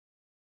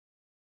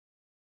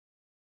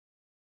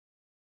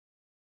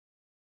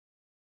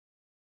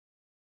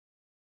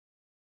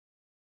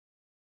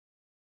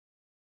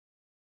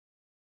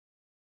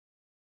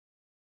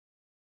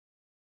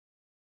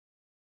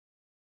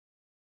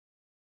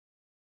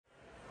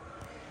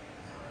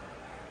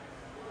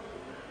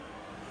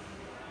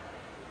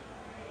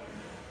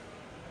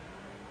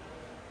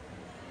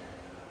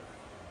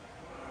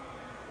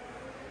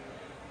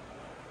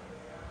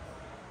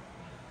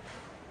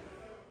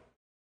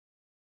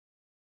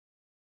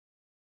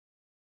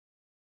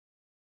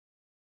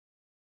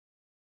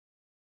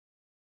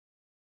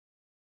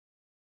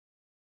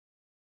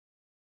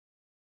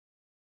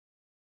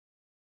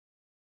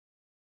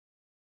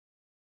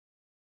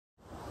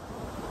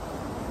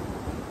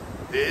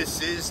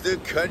This is the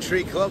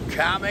Country Club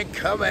Comic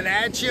coming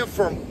at you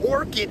from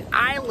Orchid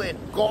Island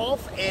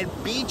Golf and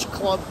Beach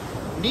Club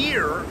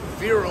near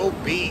Vero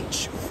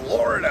Beach,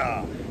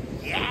 Florida.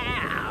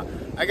 Yeah!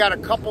 I got a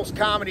couples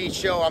comedy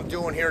show I'm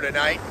doing here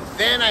tonight.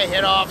 Then I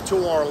head off to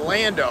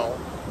Orlando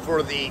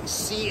for the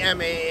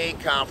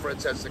CMAA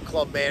conference. That's the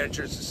Club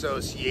Managers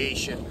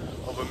Association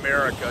of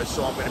America.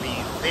 So I'm going to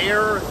be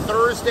there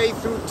Thursday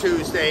through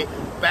Tuesday,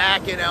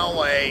 back in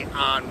LA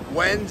on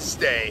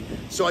Wednesday.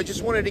 So I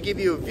just wanted to give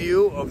you a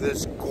view of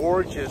this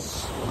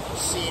gorgeous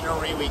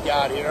scenery we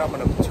got here. I'm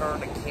going to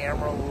turn the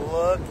camera.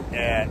 Look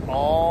at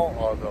all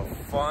of the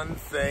fun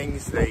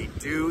things they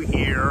do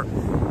here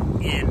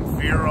in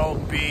Vero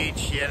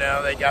Beach. You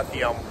know, they got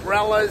the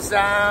umbrellas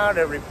out,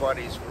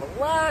 everybody's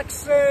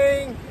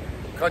relaxing.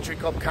 Country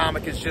Club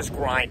Comic is just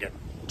grinding,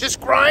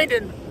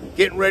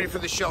 getting ready for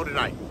the show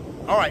tonight.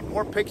 All right,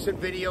 more pics and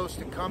videos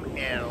to come,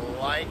 and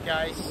like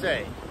I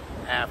say,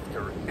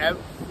 after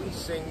every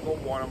single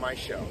one of my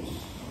shows,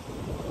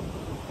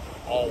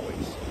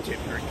 always tip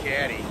your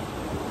caddy.